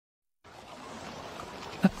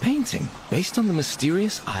A painting based on the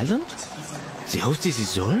mysterious island? The host is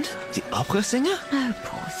Isolde, the opera singer? Oh,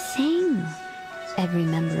 poor thing. Every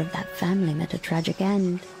member of that family met a tragic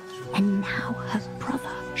end. And now her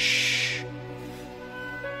brother. Shh.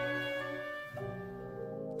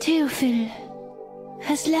 Théophile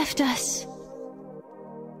has left us.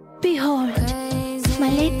 Behold, my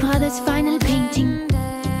late brother's final painting,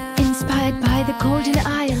 inspired by the Golden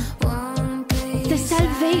Isle. The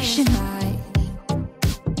salvation.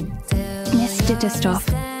 Miss Dittersdorf,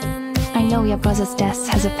 I know your brother's death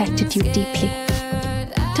has affected you deeply.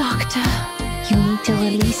 Doctor, you need to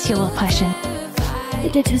release your oppression. The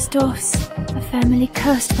Dittersdorfs, a family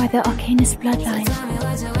cursed by the Arcanist bloodline.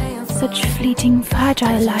 Such fleeting,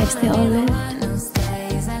 fragile lives they all lived.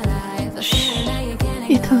 Shh,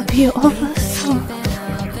 it will be over soon.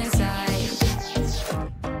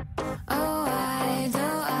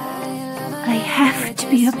 I have to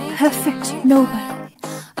be a perfect noble.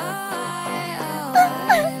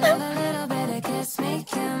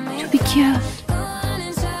 To be cured.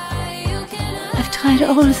 I've tried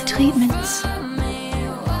all the treatments.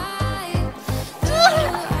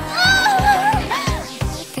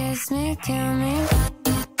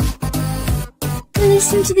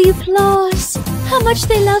 Listen to the applause. How much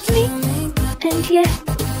they love me. And yet...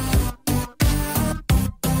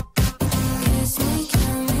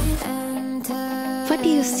 What do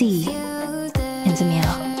you see in the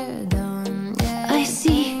mirror? I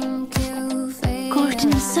see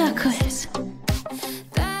golden circles.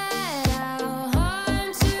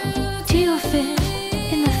 Théophile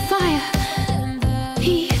in the fire.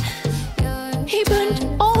 He burned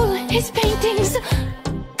all his paintings.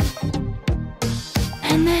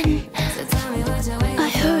 And then I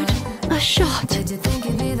heard a shot.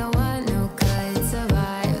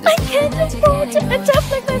 I can't afford to end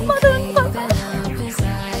up like my mother and father.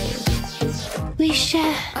 We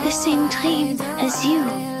share the same dream as you.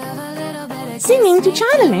 Singing to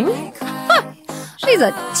channeling? Ha! She's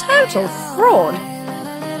a total fraud.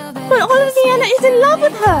 But Oliviana is in love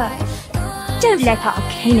with her. Don't let her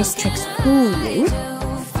arcanist tricks fool you.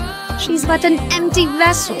 She's but an empty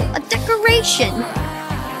vessel, a decoration.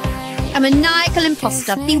 A maniacal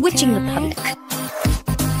imposter bewitching the public.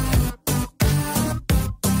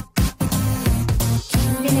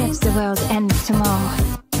 Even if the world ends tomorrow,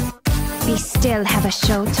 we still have a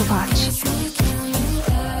show to watch.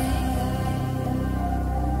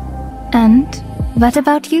 And what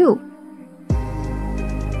about you?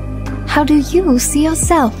 How do you see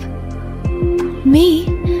yourself? Me?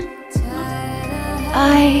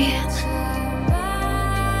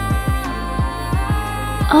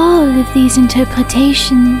 All of these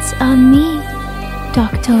interpretations are me,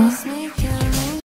 Doctor.